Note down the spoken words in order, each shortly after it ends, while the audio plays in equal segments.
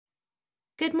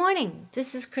Good morning.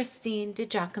 This is Christine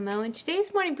DiGiacomo, and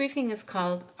today's morning briefing is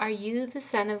called, Are You the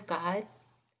Son of God?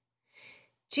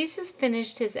 Jesus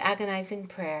finished his agonizing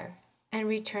prayer and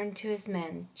returned to his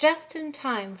men just in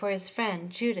time for his friend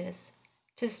Judas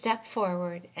to step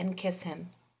forward and kiss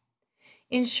him,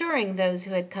 ensuring those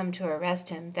who had come to arrest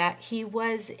him that he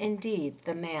was indeed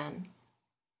the man.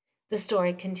 The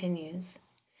story continues.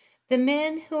 The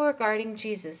men who were guarding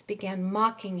Jesus began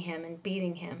mocking him and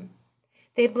beating him.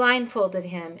 They blindfolded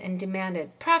him and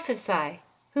demanded, Prophesy!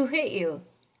 Who hit you?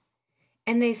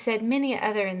 And they said many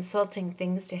other insulting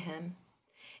things to him.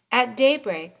 At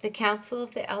daybreak, the council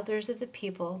of the elders of the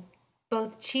people,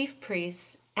 both chief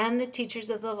priests and the teachers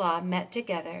of the law, met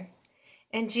together,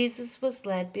 and Jesus was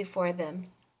led before them.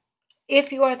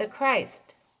 If you are the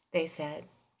Christ, they said,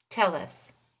 tell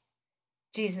us.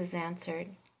 Jesus answered,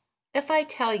 If I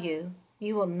tell you,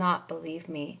 you will not believe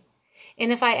me.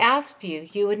 And if I asked you,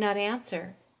 you would not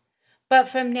answer. But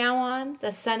from now on,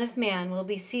 the Son of Man will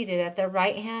be seated at the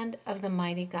right hand of the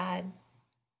mighty God.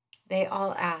 They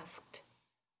all asked,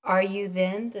 Are you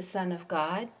then the Son of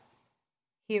God?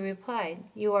 He replied,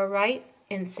 You are right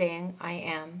in saying I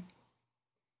am.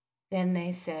 Then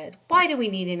they said, Why do we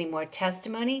need any more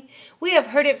testimony? We have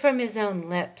heard it from his own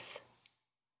lips.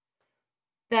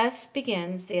 Thus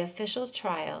begins the official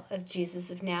trial of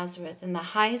Jesus of Nazareth in the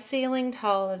high-ceilinged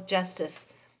hall of justice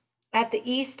at the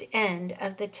east end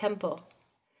of the temple.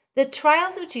 The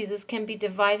trials of Jesus can be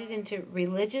divided into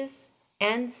religious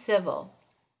and civil.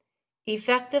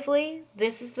 Effectively,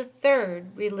 this is the third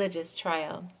religious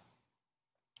trial.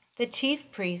 The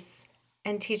chief priests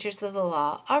and teachers of the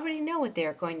law already know what they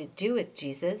are going to do with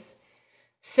Jesus,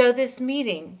 so this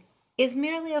meeting is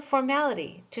merely a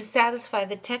formality to satisfy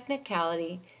the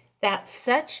technicality that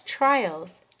such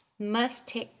trials must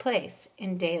take place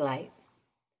in daylight.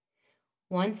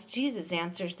 Once Jesus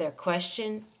answers their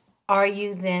question, Are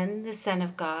you then the Son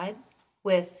of God?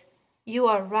 With, You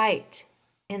are right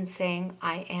in saying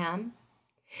I am,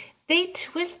 they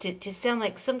twist it to sound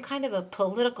like some kind of a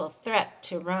political threat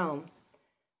to Rome,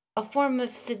 a form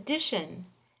of sedition,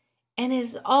 and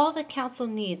is all the council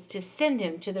needs to send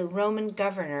him to the Roman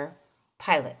governor,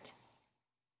 Pilate.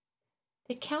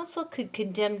 The council could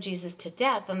condemn Jesus to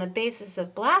death on the basis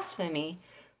of blasphemy,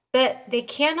 but they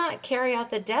cannot carry out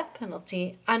the death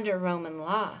penalty under Roman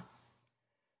law.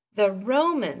 The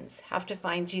Romans have to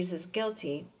find Jesus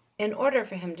guilty in order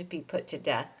for him to be put to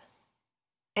death.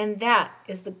 And that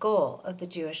is the goal of the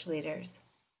Jewish leaders.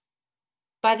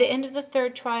 By the end of the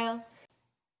third trial,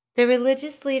 the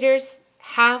religious leaders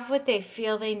have what they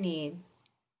feel they need.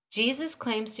 Jesus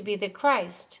claims to be the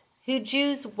Christ, who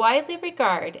Jews widely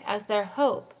regard as their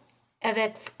hope of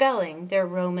expelling their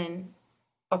Roman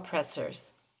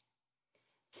oppressors.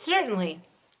 Certainly,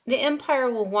 the empire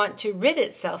will want to rid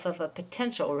itself of a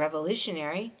potential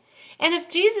revolutionary, and if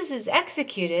Jesus is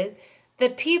executed,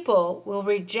 the people will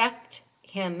reject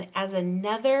him as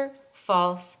another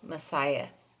false Messiah.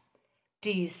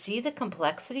 Do you see the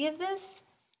complexity of this?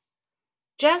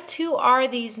 Just who are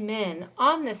these men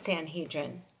on the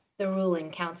Sanhedrin, the ruling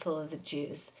council of the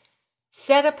Jews,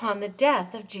 set upon the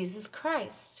death of Jesus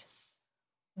Christ?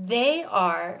 They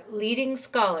are leading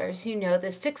scholars who know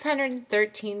the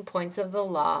 613 points of the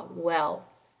law well,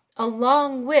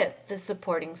 along with the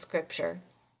supporting scripture.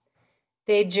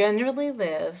 They generally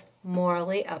live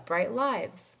morally upright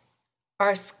lives,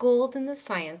 are schooled in the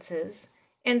sciences,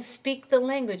 and speak the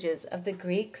languages of the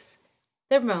Greeks,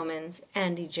 the Romans,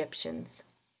 and Egyptians.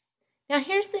 Now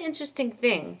here's the interesting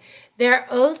thing. Their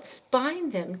oaths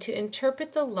bind them to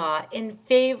interpret the law in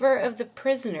favor of the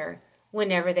prisoner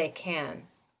whenever they can.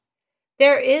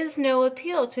 There is no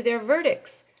appeal to their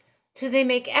verdicts, so they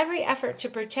make every effort to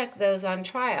protect those on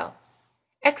trial.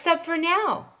 Except for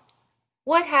now.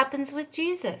 What happens with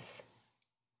Jesus?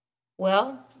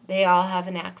 Well, they all have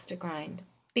an axe to grind,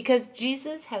 because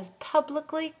Jesus has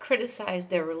publicly criticized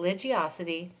their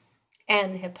religiosity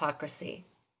and hypocrisy.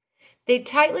 They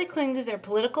tightly cling to their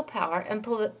political power and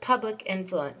public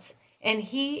influence, and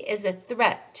he is a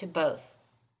threat to both.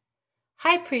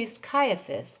 High priest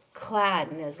Caiaphas,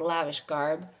 clad in his lavish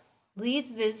garb,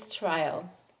 leads this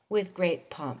trial with great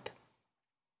pomp.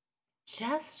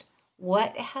 Just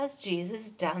what has Jesus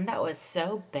done that was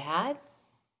so bad?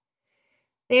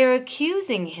 They are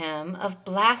accusing him of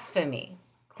blasphemy,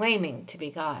 claiming to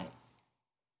be God.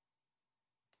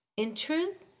 In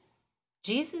truth,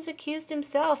 Jesus accused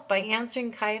himself by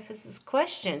answering Caiaphas'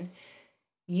 question,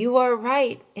 You are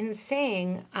right in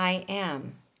saying I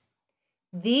am.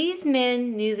 These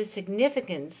men knew the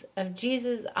significance of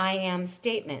Jesus' I am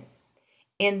statement.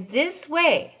 In this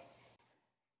way,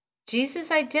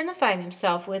 Jesus identified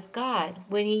himself with God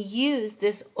when he used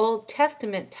this Old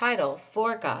Testament title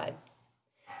for God.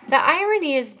 The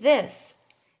irony is this: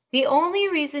 the only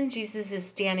reason Jesus is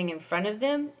standing in front of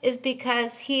them is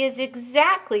because he is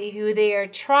exactly who they are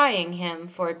trying him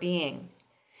for being.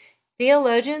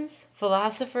 Theologians,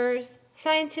 philosophers,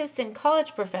 scientists, and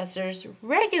college professors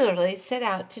regularly set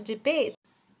out to debate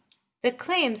the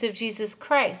claims of Jesus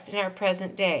Christ in our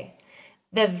present day,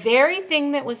 the very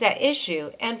thing that was at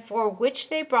issue and for which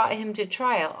they brought him to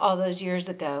trial all those years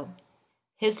ago.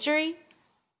 History,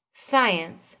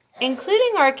 science,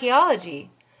 including archaeology,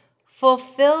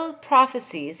 fulfilled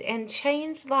prophecies, and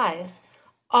changed lives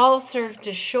all serve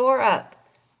to shore up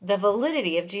the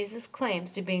validity of Jesus'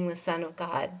 claims to being the Son of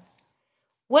God.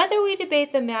 Whether we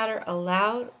debate the matter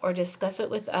aloud or discuss it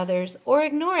with others or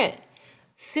ignore it,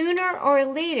 sooner or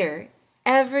later,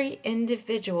 every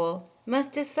individual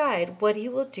must decide what he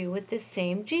will do with this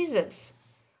same Jesus.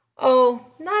 Oh,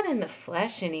 not in the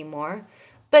flesh anymore,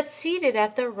 but seated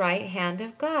at the right hand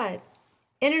of God,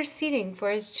 interceding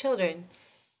for his children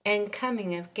and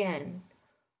coming again.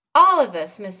 All of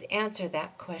us must answer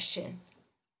that question.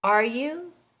 Are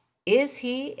you? Is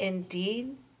he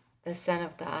indeed the Son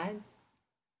of God?